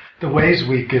another, the ways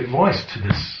we give voice to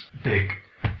this big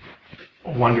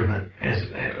wonderment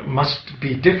must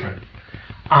be different.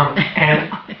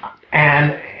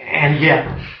 And yet,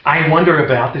 I wonder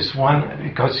about this one,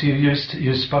 because you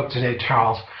spoke today,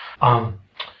 Charles,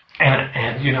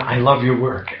 and you know, I love your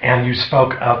work, and you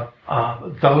spoke of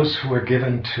those who are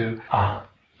given to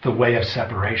the way of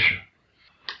separation,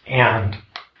 and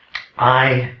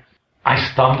I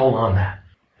stumble on that,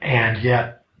 and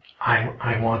yet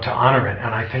I want to honor it,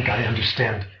 and I think I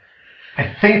understand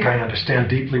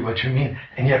deeply what you mean,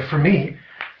 and yet for me,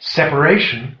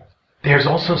 separation, there's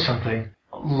also something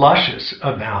luscious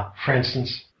about, for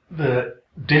instance, the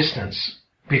distance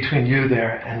between you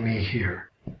there and me here.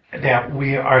 That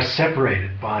we are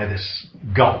separated by this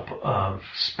gulp of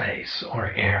space or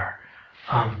air,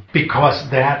 because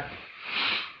that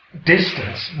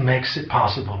distance makes it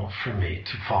possible for me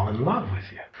to fall in love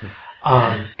with you.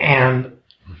 And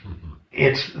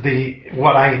it's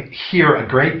what I hear a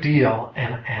great deal,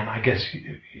 and I guess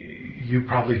you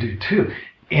probably do too,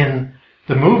 in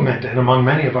the movement and among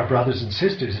many of our brothers and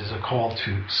sisters, is a call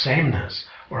to sameness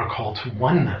or a call to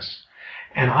oneness.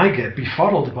 And I get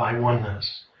befuddled by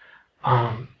oneness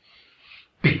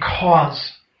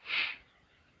because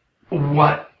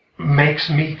what makes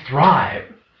me thrive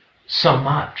so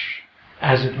much,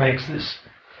 as it makes this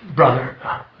brother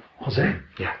Jose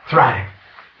thrive,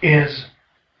 is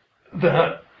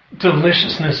the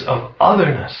deliciousness of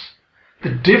otherness, the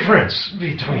difference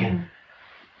between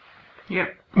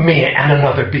me and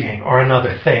another being, or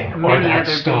another thing, or that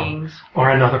stone,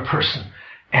 or another person.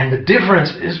 And the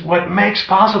difference is what makes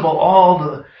possible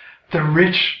all the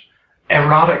rich,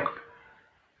 erotic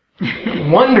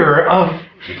wonder of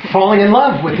falling in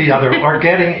love with the other, or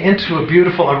getting into a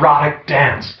beautiful erotic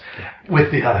dance with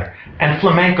the other. And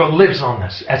flamenco lives on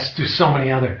this, as do so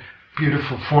many other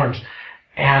beautiful forms.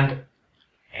 And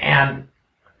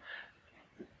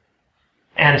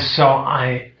so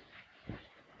I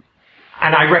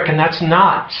reckon that's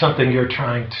not something you're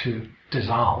trying to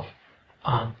dissolve.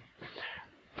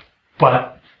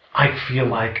 But I feel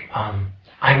like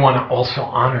I want to also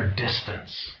honor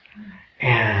distance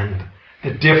and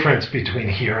the difference between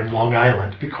here and Long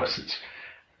Island, because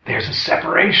there's a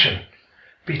separation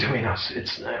between us.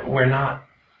 We're not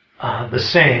the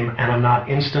same, and I'm not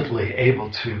instantly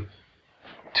able to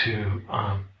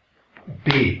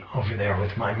be over there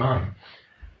with my mom.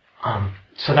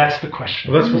 So that's the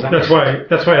question. Well,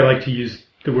 that's why I like to use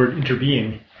the word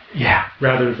interbeing,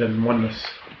 rather than oneness.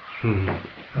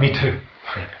 Me too.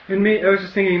 And I was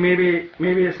just thinking maybe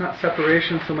it's not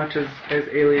separation so much as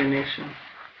alienation.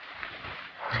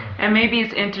 And maybe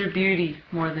it's interbeauty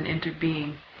more than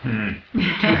interbeing. Beauty.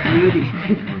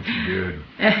 Good.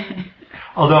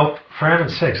 Although, for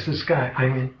heaven's sakes, this guy, I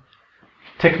mean,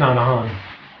 Thich Nhat Hanh,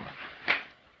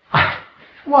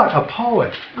 what a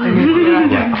poet. I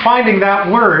mean, finding that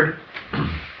word,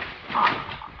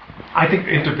 I think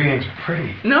interbeing's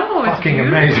pretty fucking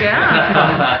amazing.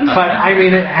 Yeah. But I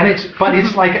mean,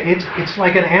 it's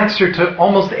like an answer to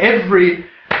almost every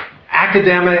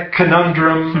academic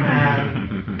conundrum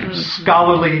and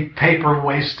scholarly paper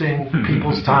wasting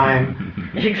people's time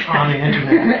on the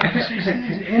internet. He's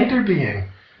an interbeing.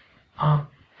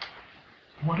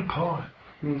 What a poet.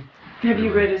 Have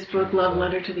you read his book, Love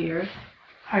Letter to the Earth?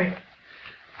 I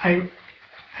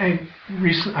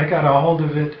recently I got a hold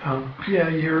of it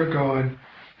a year ago, and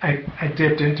I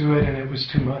dipped into it, and it was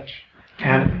too much,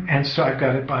 and so I've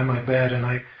got it by my bed, and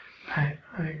I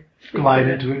glide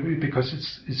into it because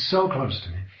it's so close to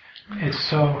me. It's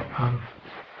so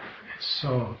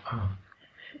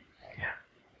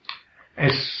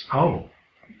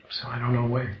so I don't know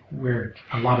where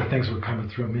a lot of things were coming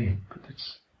through me, but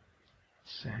it's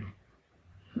the same.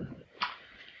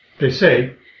 They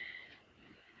say,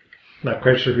 not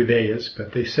quite sure who they is,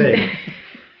 but they say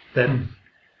that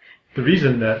the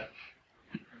reason that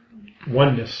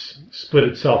oneness split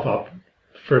itself up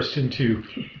first into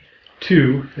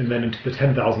two and then into the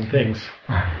 10,000 things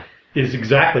is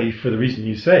exactly for the reason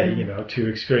you say, to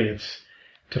experience,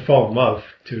 to fall in love,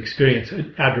 to experience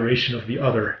adoration of the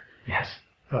other. Yes.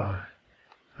 I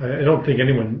don't think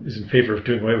anyone is in favor of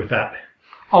doing away with that.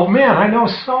 Oh man, I know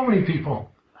so many people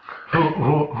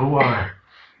who are.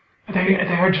 They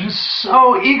are just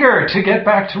so eager to get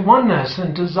back to oneness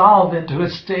and dissolve into a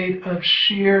state of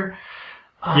sheer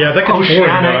that gets boring though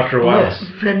after a while. bliss.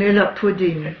 Vanilla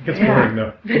pudding. It gets boring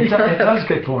though. It does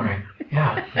get boring.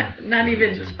 Yeah. Not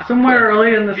even. Somewhere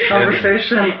early in this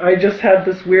conversation, I just had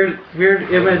this weird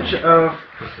image of.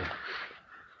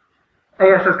 I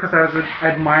guess it's because I was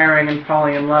admiring and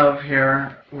falling in love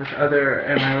here with other,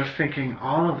 and I was thinking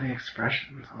all of the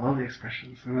expressions,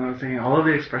 and I was thinking all of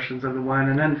the expressions of the one,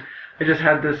 and then I just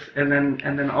had this, and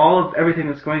then all of everything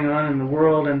that's going on in the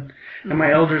world, and my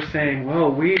elders saying,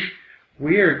 well, we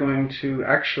are going to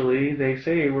actually, they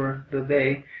say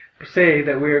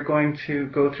that we are going to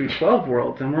go through 12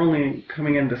 worlds, and we're only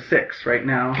coming into 6 right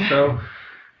now, so,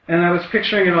 and I was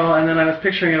picturing it all, and then I was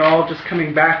picturing it all just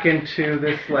coming back into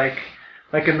this like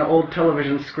in the old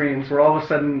television screens where all of a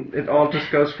sudden it all just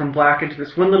goes from black into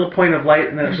this one little point of light,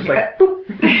 and then it's just like, boop.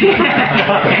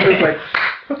 It was like,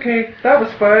 okay, that was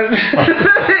fun.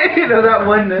 That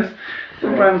oneness.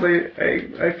 Sometimes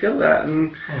I feel that,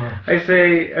 and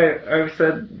I've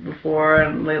said before,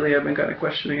 and lately I've been kind of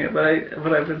questioning it, but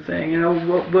I've been saying,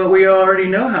 what we already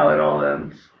know how it all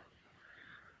ends.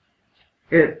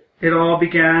 It all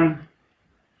began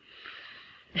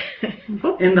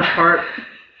in the heart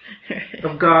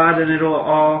of God, and it'll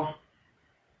all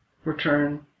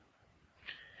return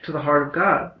to the heart of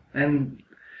God. And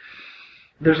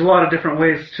there's a lot of different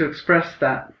ways to express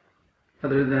that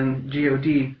other than God,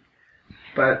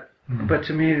 but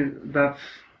to me that's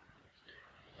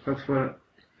what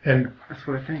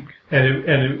I think.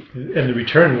 And the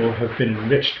return will have been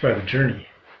enriched by the journey.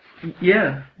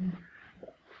 Yeah.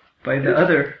 By the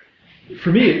other.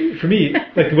 For me,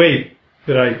 like the way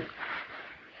that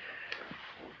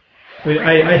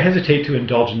I hesitate to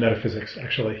indulge in metaphysics,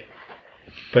 actually.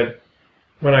 But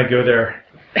when I go there,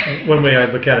 one way I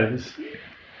look at it is,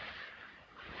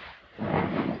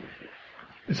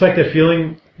 it's like that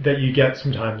feeling that you get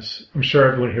sometimes, I'm sure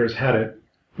everyone here has had it,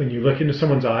 when you look into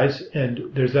someone's eyes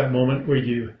and there's that moment where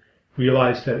you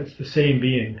realize that it's the same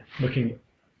being looking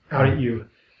out at you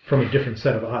from a different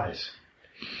set of eyes.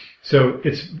 So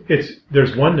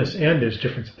there's oneness and there's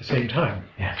difference at the same time.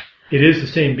 Yes. It is the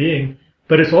same being,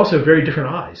 but it's also very different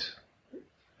eyes.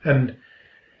 And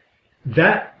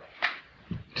that,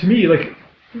 to me, like,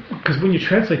 because when you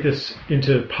translate this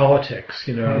into politics,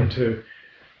 into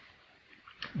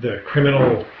the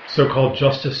criminal so-called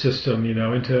justice system,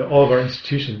 into all of our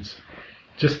institutions,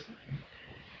 just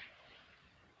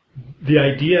the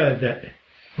idea that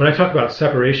when I talk about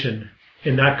separation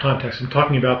in that context, I'm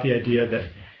talking about the idea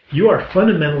that you are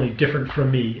fundamentally different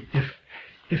from me.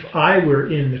 If I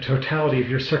were in the totality of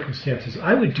your circumstances,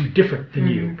 I would do different than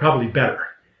you, probably better.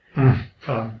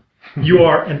 You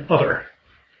are an other.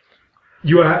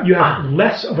 You have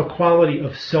less of a quality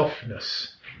of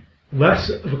selfness, less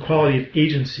of a quality of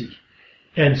agency.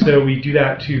 And so we do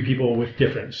that to people with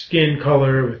different skin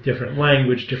color, with different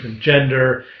language, different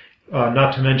gender,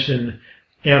 not to mention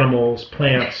animals,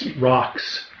 plants,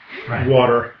 rocks,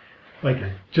 water.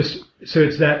 So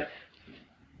it's that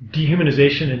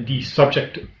dehumanization and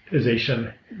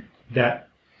desubjectization that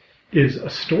is a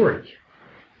story.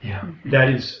 Yeah. That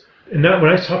is, and that,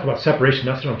 when I talk about separation,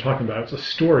 that's what I'm talking about. It's a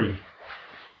story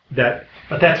that.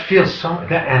 But that feels so,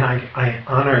 and I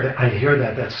honor that, I hear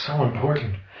that, that's so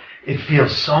important. It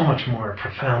feels so much more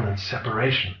profound than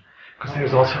separation. Because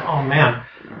there's also, oh man,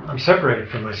 I'm separated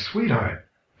from my sweetheart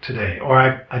today. Or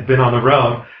I've been on the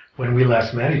road when we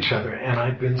last met each other, and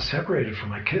I'd been separated from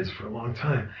my kids for a long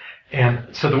time. And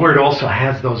so the word also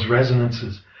has those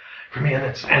resonances for me,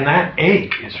 and that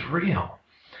ache is real.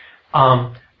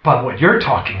 But what you're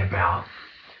talking about,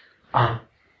 well,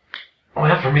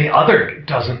 for me, other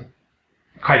doesn't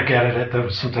quite get it. Though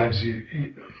sometimes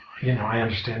you know, I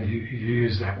understand you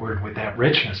use that word with that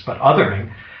richness, but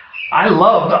othering, I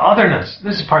love the otherness.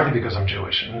 This is partly because I'm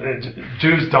Jewish, and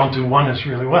Jews don't do oneness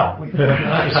really well.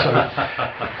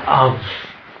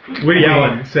 Woody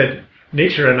Allen said,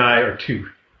 "Nature and I are two."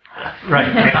 Right.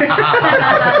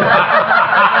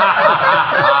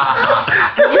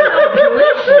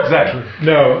 Exactly.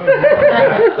 No,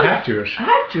 half Jewish.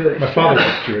 Half Jewish. My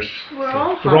father's Jewish. We're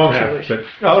all The wrong half half, Jewish.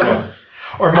 but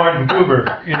Or Martin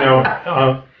Buber, you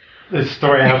know, this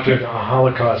story after the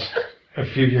Holocaust, a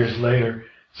few years later,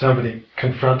 somebody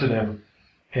confronted him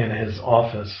in his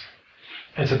office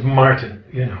and said, "Martin,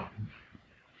 you know,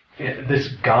 this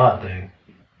God thing,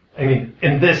 I mean,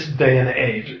 in this day and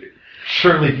age,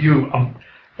 surely you,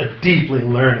 a deeply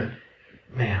learned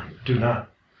man, do not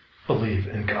believe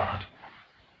in God."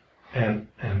 And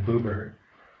Buber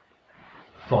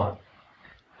thought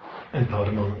a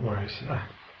moment more. He said,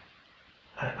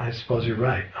 I suppose you're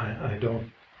right. I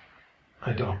don't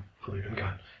believe in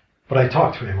God, but I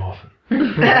talk to him often.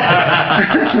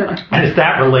 And it's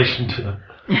that relation to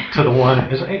the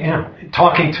one is, you know,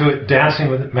 talking to it, dancing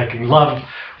with it, making love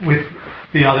with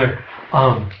the other.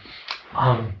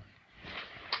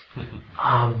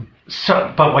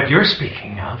 So, but what you're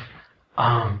speaking of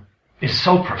is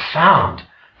so profound,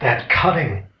 that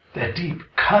cutting, that deep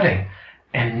cutting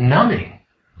and numbing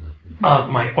of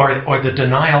or the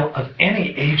denial of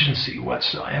any agency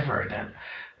whatsoever,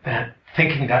 that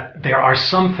thinking that there are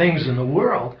some things in the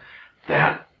world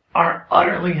that are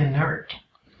utterly inert,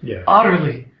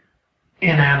 utterly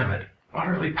inanimate,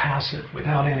 utterly passive,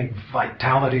 without any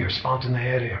vitality or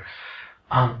spontaneity, or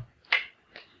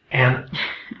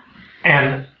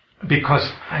and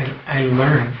because I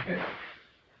learn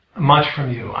much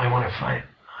from you, I want to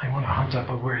hunt up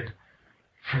a word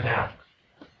for that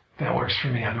works for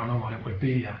me. I don't know what it would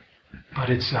be yet, but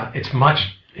it's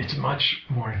much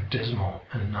more dismal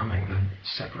and numbing than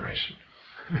separation.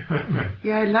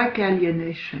 Yeah, I like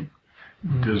alienation.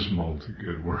 Dismal is a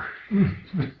good word.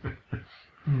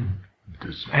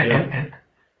 Dismal. And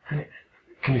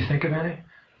can you think of any?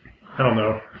 I don't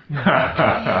know.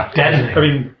 Deadening. I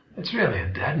mean, it's really a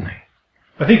deadening.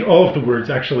 I think all of the words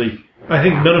actually, I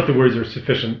think none of the words are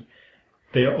sufficient.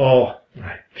 They all,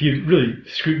 if you really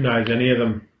scrutinize any of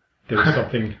them, there's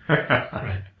something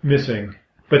missing.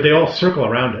 But they all circle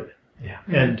around it. Yeah.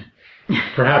 And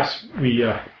perhaps we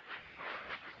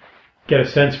get a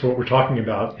sense for what we're talking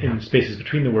about in the spaces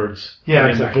between the words. Yeah,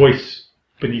 and exactly. the voice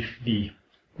beneath the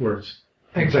words.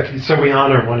 Exactly. So we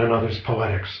honor one another's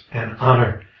poetics and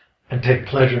honor and take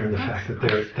pleasure in the fact that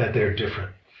they're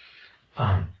different,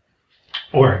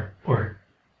 or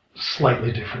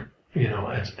slightly different, you know,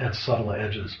 at subtle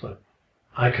edges. But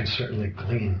I can certainly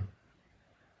glean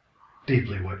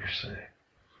deeply what you're saying.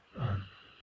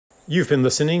 You've been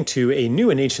listening to A New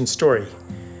and Ancient Story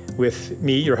with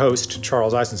me, your host,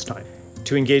 Charles Eisenstein.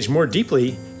 To engage more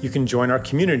deeply, you can join our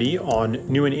community on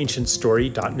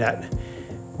newandancientstory.net,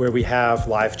 where we have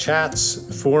live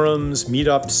chats, forums,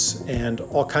 meetups, and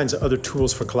all kinds of other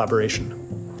tools for collaboration.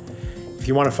 If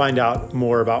you want to find out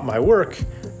more about my work,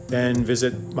 then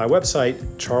visit my website,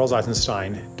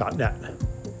 charleseisenstein.net.